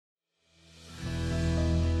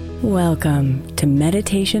Welcome to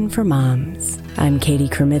Meditation for Moms. I'm Katie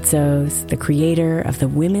Kremitzos, the creator of the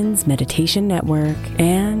Women's Meditation Network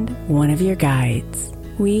and one of your guides.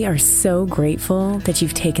 We are so grateful that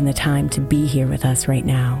you've taken the time to be here with us right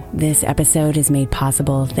now. This episode is made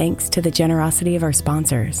possible thanks to the generosity of our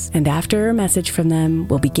sponsors. And after a message from them,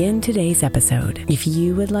 we'll begin today's episode. If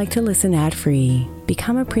you would like to listen ad-free,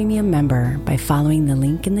 become a premium member by following the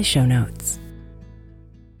link in the show notes.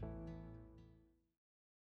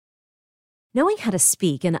 Knowing how to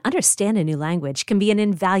speak and understand a new language can be an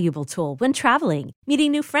invaluable tool when traveling,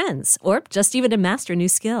 meeting new friends, or just even to master a new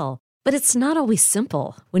skill. But it's not always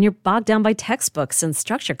simple when you're bogged down by textbooks and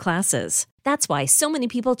structured classes. That's why so many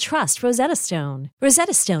people trust Rosetta Stone.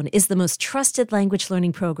 Rosetta Stone is the most trusted language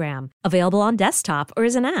learning program, available on desktop or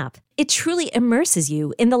as an app. It truly immerses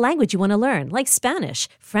you in the language you want to learn, like Spanish,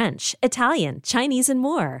 French, Italian, Chinese, and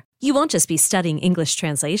more. You won't just be studying English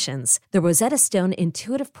translations. The Rosetta Stone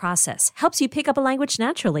intuitive process helps you pick up a language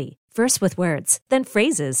naturally, first with words, then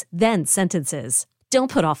phrases, then sentences.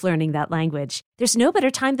 Don't put off learning that language. There's no better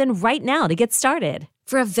time than right now to get started.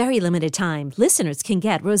 For a very limited time, listeners can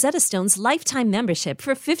get Rosetta Stone's lifetime membership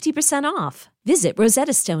for 50% off. Visit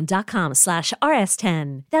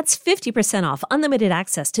rosettastone.com/rs10. That's 50% off unlimited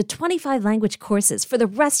access to 25 language courses for the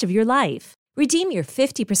rest of your life. Redeem your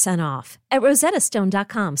 50% off at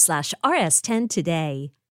rosettastone.com/rs10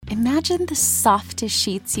 today. Imagine the softest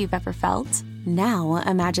sheets you've ever felt. Now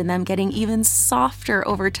imagine them getting even softer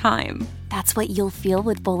over time. That's what you'll feel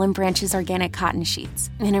with Boll & Branch's organic cotton sheets.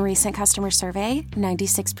 In a recent customer survey,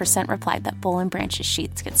 96% replied that Boll & Branch's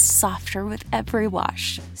sheets get softer with every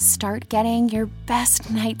wash. Start getting your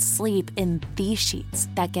best night's sleep in these sheets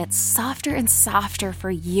that get softer and softer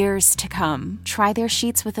for years to come. Try their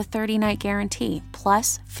sheets with a 30-night guarantee,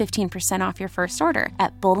 plus 15% off your first order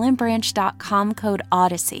at bollandbranch.com code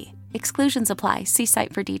Odyssey. Exclusions apply. See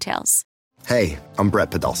site for details. Hey, I'm Brett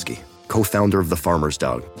Podolsky, co-founder of The Farmer's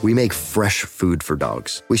Dog. We make fresh food for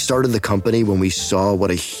dogs. We started the company when we saw what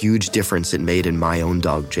a huge difference it made in my own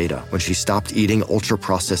dog, Jada, when she stopped eating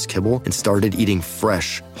ultra-processed kibble and started eating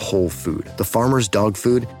fresh, whole food. The Farmer's Dog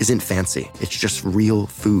food isn't fancy. It's just real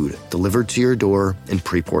food delivered to your door in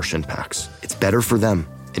pre-portioned packs. It's better for them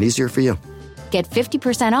and easier for you. Get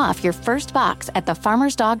 50% off your first box at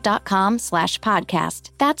thefarmersdog.com/podcast.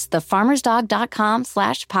 That's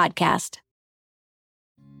thefarmersdog.com/podcast.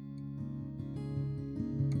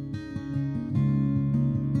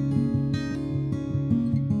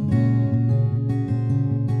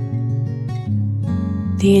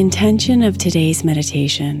 The intention of today's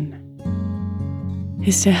meditation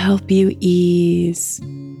is to help you ease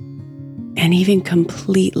and even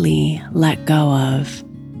completely let go of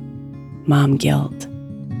mom guilt.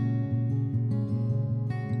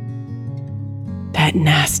 That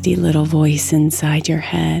nasty little voice inside your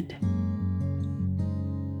head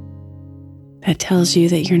that tells you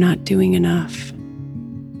that you're not doing enough,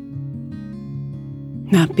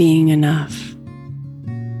 not being enough,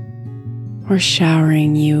 or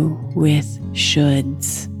showering you with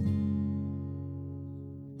shoulds.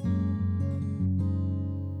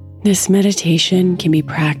 This meditation can be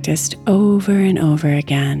practiced over and over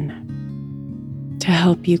again to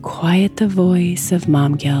help you quiet the voice of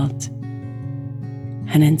mom guilt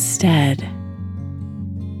and instead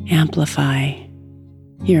amplify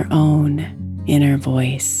your own inner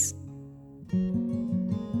voice,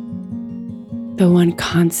 the one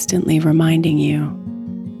constantly reminding you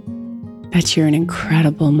that you're an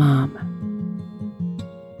incredible mom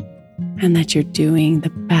and that you're doing the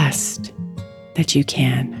best that you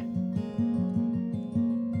can.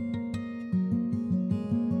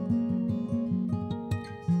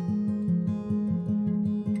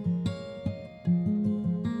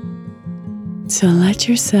 So let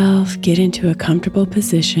yourself get into a comfortable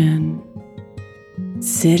position,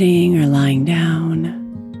 sitting or lying down,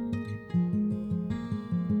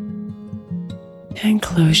 and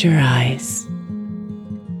close your eyes.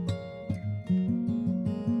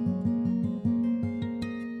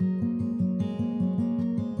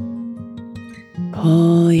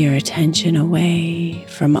 Pull your attention away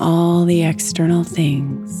from all the external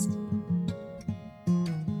things,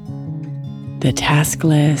 the task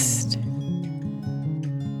list,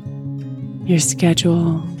 your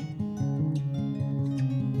schedule,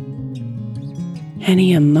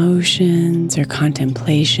 any emotions or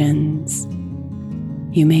contemplations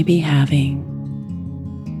you may be having.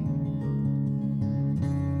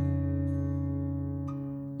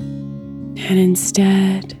 And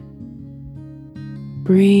instead,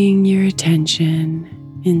 bring your attention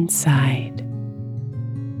inside.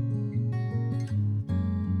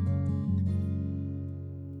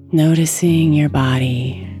 Noticing your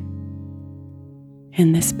body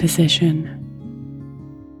in this position.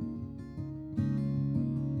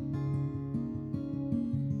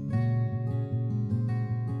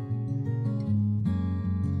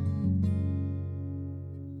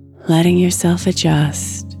 Letting yourself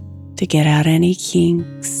adjust to get out any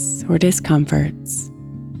kinks or discomforts.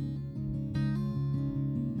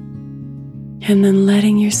 And then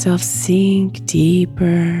letting yourself sink deeper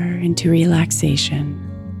into relaxation.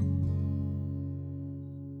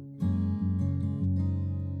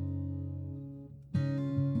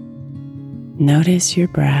 Notice your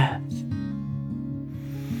breath.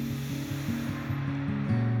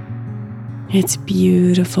 Its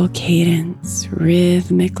beautiful cadence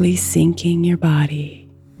rhythmically syncing your body.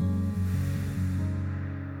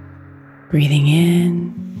 Breathing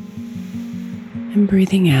in and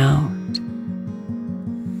breathing out.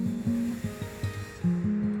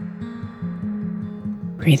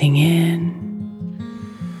 Breathing in,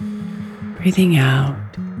 breathing out.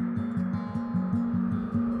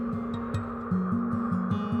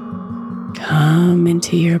 Come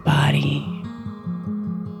into your body.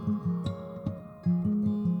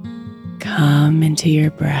 Come into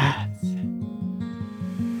your breath.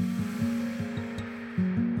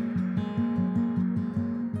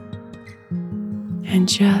 And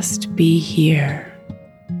just be here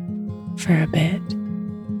for a bit.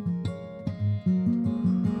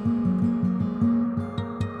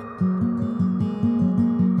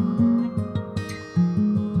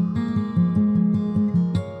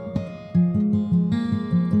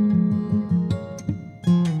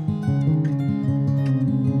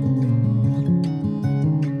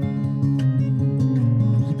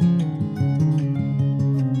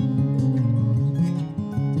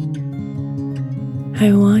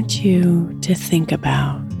 I want you to think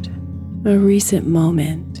about a recent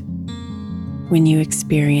moment when you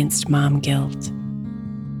experienced mom guilt.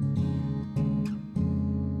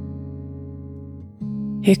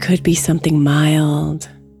 It could be something mild,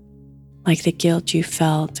 like the guilt you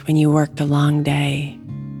felt when you worked a long day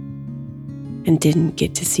and didn't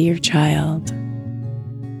get to see your child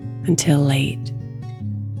until late.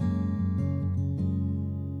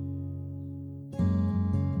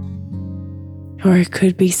 Or it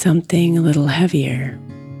could be something a little heavier,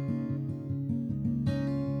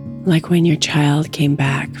 like when your child came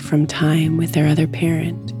back from time with their other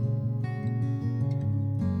parent,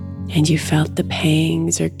 and you felt the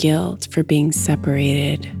pangs or guilt for being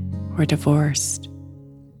separated or divorced.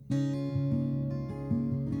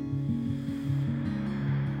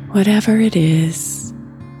 Whatever it is,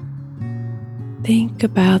 think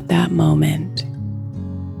about that moment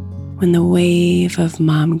when the wave of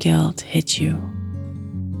mom guilt hit you.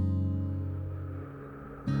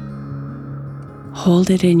 Hold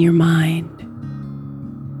it in your mind.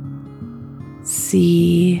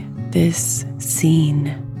 See this scene.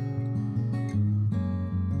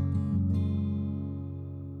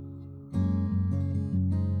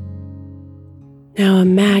 Now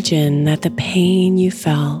imagine that the pain you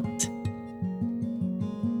felt,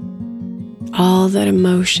 all that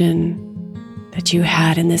emotion that you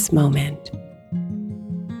had in this moment,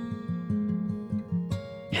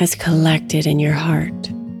 has collected in your heart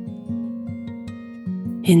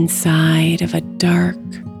inside of a dark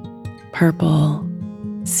purple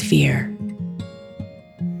sphere.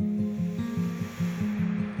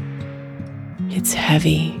 It's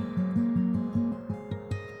heavy,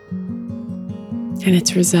 and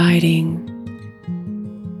it's residing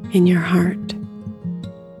in your heart.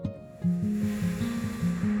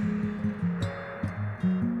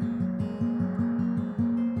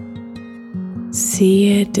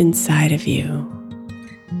 See it inside of you.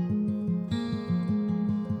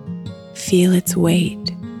 Feel its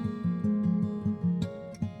weight.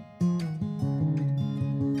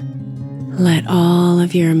 Let all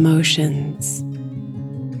of your emotions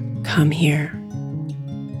come here.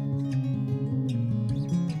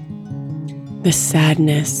 The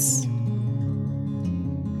sadness,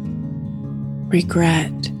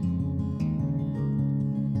 regret,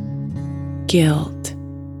 guilt,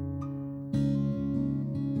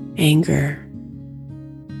 anger,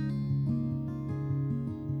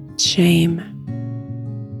 shame,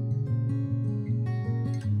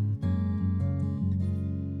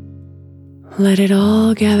 let it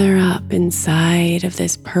all gather up inside of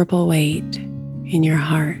this purple weight in your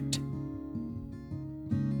heart.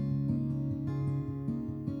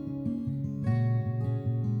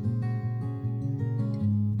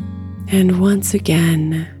 And once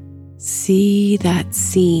again, see that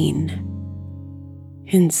scene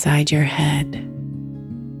inside your head.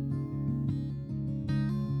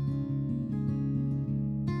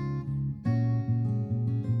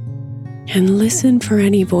 And listen for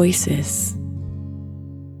any voices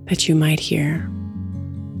that you might hear.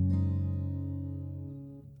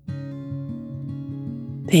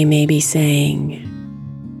 They may be saying,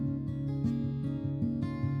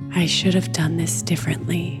 I should have done this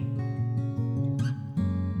differently.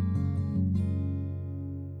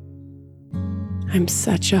 I'm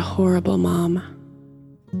such a horrible mom.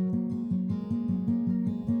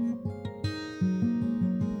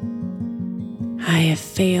 I have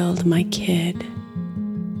failed my kid.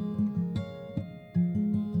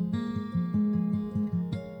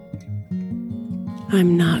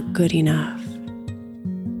 I'm not good enough.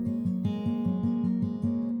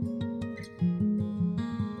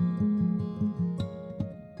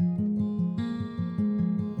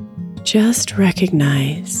 Just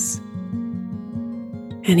recognize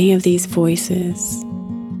any of these voices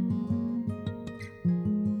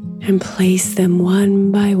and place them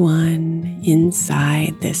one by one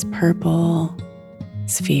inside this purple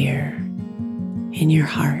sphere in your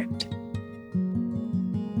heart.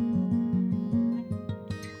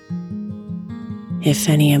 If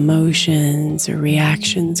any emotions or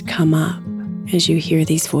reactions come up as you hear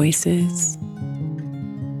these voices,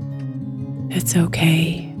 it's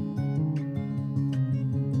okay.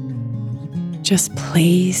 Just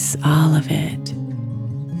place all of it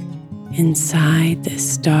inside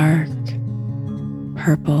this dark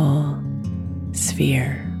purple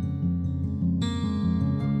sphere.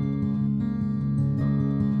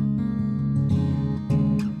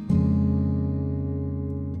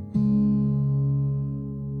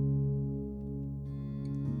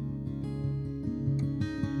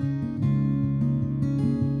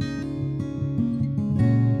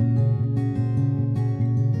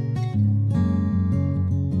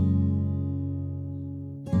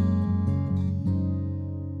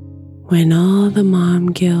 When all the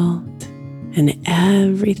mom guilt and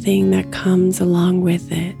everything that comes along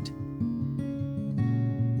with it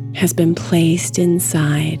has been placed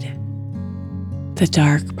inside the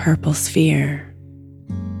dark purple sphere,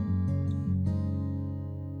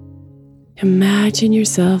 imagine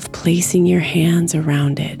yourself placing your hands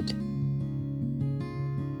around it,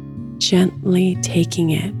 gently taking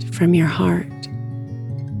it from your heart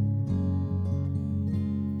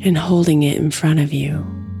and holding it in front of you.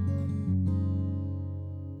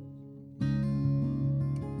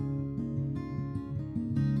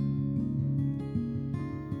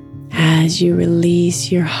 As you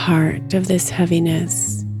release your heart of this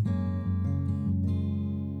heaviness,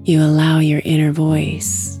 you allow your inner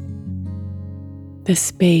voice the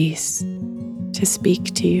space to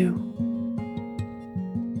speak to you.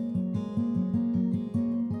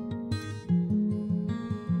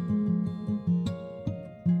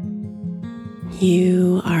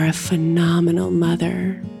 You are a phenomenal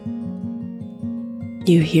mother,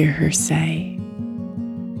 you hear her say.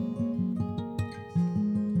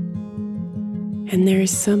 And there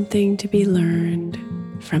is something to be learned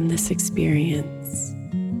from this experience.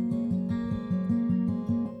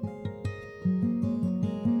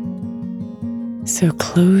 So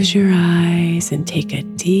close your eyes and take a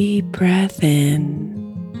deep breath in,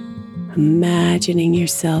 imagining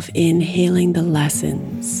yourself inhaling the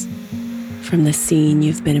lessons from the scene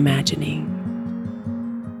you've been imagining,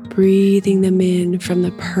 breathing them in from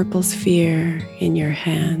the purple sphere in your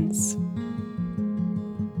hands.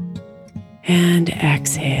 And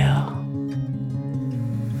exhale.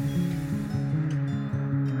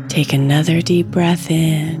 Take another deep breath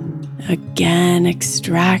in, again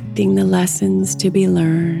extracting the lessons to be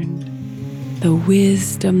learned, the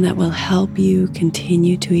wisdom that will help you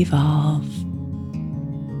continue to evolve.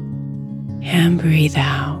 And breathe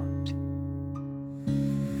out.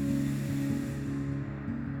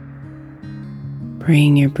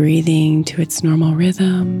 Bring your breathing to its normal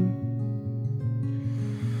rhythm.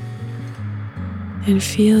 And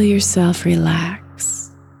feel yourself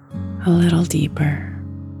relax a little deeper.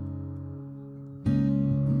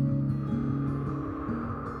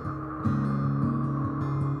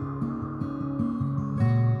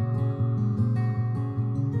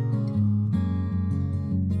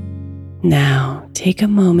 Now, take a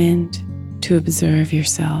moment to observe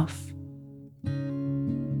yourself,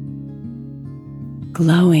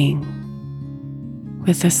 glowing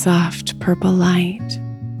with the soft purple light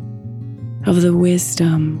of the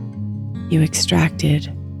wisdom you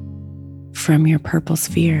extracted from your purple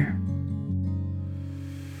sphere.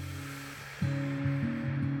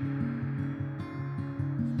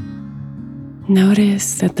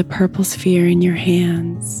 Notice that the purple sphere in your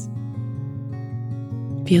hands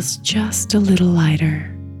feels just a little lighter.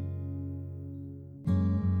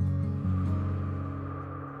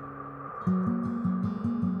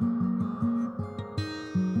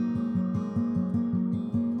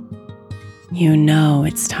 You know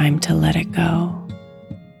it's time to let it go.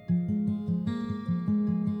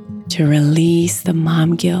 To release the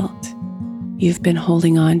mom guilt you've been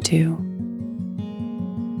holding on to.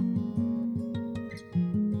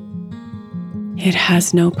 It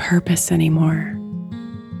has no purpose anymore.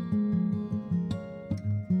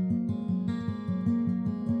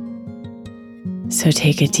 So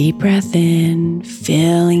take a deep breath in,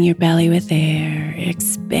 filling your belly with air,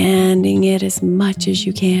 expanding it as much as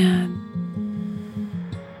you can.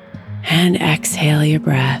 And exhale your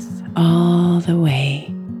breath all the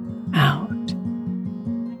way out.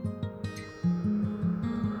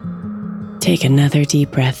 Take another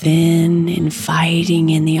deep breath in, inviting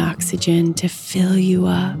in the oxygen to fill you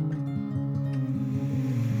up.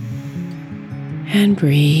 And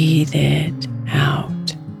breathe it out.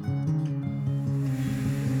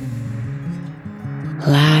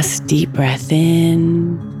 Last deep breath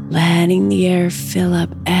in, letting the air fill up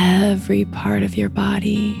every part of your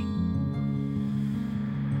body.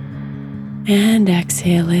 And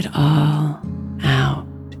exhale it all out.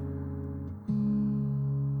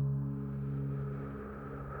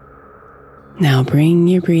 Now bring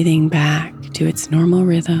your breathing back to its normal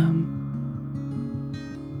rhythm.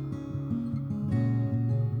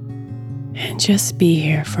 And just be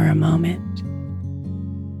here for a moment.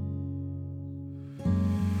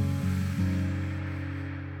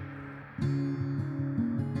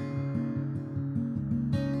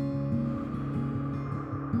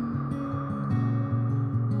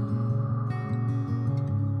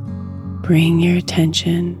 Bring your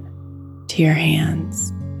attention to your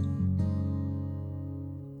hands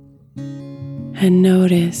and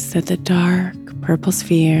notice that the dark purple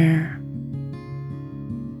sphere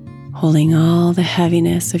holding all the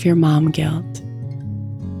heaviness of your mom guilt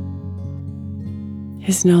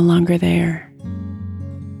is no longer there.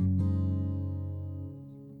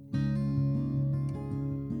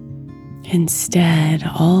 Instead,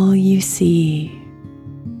 all you see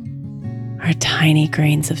are tiny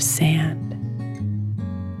grains of sand,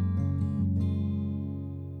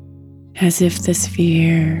 as if the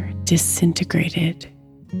sphere disintegrated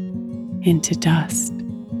into dust.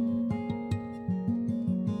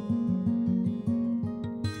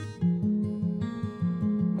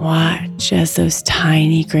 Watch as those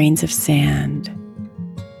tiny grains of sand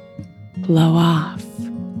blow off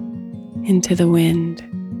into the wind,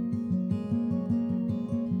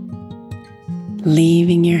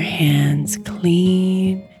 leaving your hands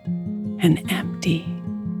clean and empty.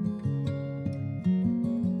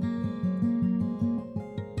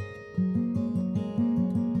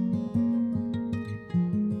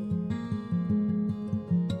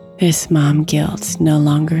 This mom guilt no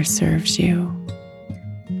longer serves you.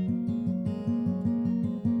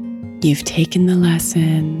 You've taken the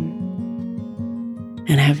lesson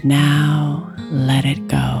and have now let it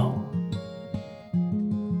go.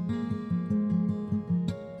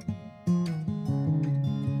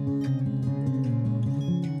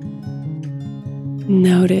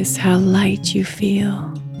 Notice how light you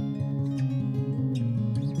feel,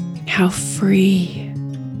 how free.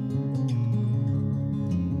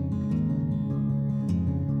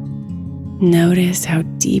 Notice how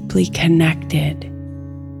deeply connected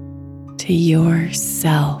to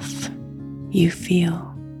yourself you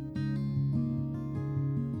feel.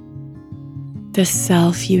 The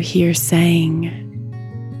self you hear saying,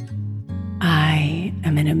 "I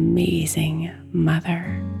am an amazing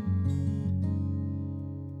mother."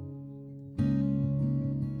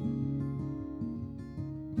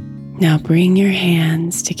 Now bring your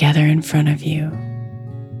hands together in front of you.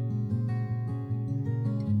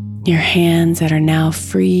 Your hands that are now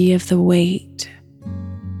free of the weight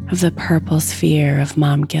of the purple sphere of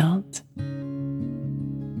mom guilt.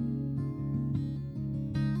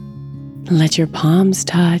 Let your palms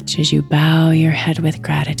touch as you bow your head with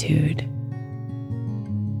gratitude,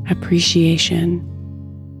 appreciation,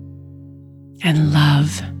 and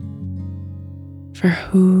love for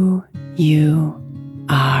who you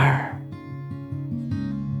are.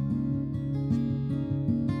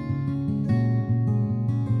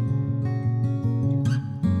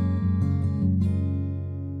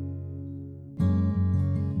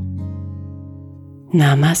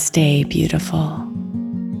 Namaste, beautiful.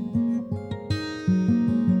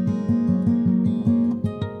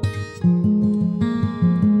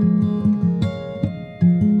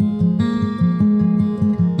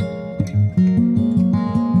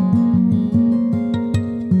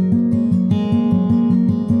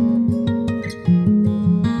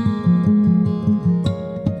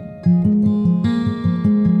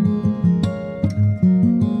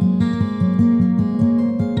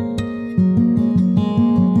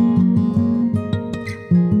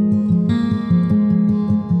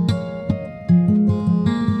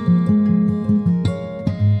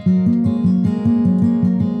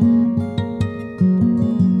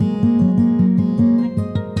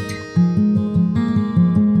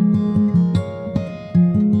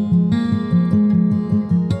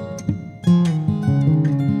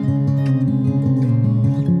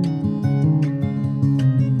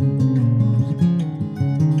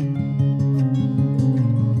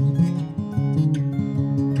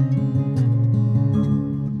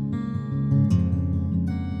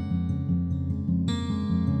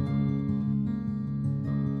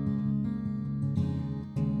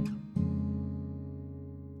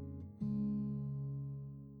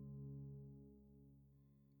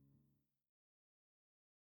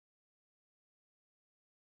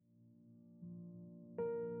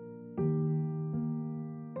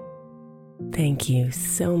 Thank you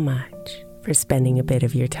so much for spending a bit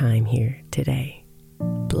of your time here today.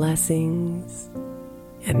 Blessings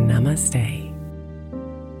and namaste.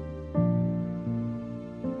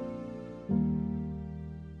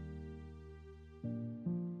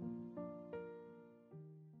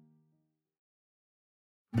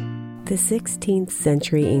 The 16th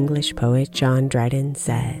century English poet John Dryden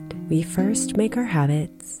said, "We first make our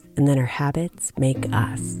habits, and then our habits make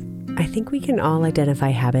us." I think we can all identify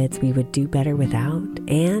habits we would do better without,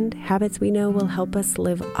 and habits we know will help us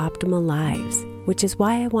live optimal lives, which is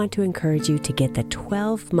why I want to encourage you to get the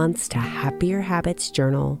 12 Months to Happier Habits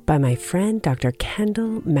journal by my friend Dr.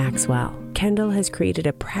 Kendall Maxwell. Kendall has created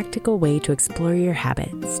a practical way to explore your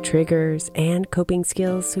habits, triggers, and coping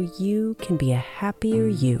skills so you can be a happier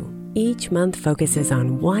you. Each month focuses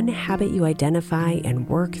on one habit you identify and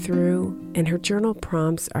work through, and her journal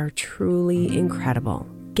prompts are truly incredible.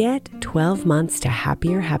 Get 12 Months to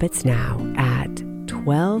Happier Habits now at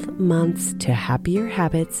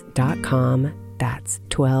 12monthstohappierhabits.com. That's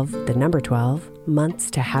 12, the number 12,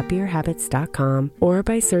 monthstohappierhabits.com, or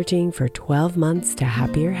by searching for 12 Months to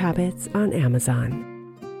Happier Habits on Amazon.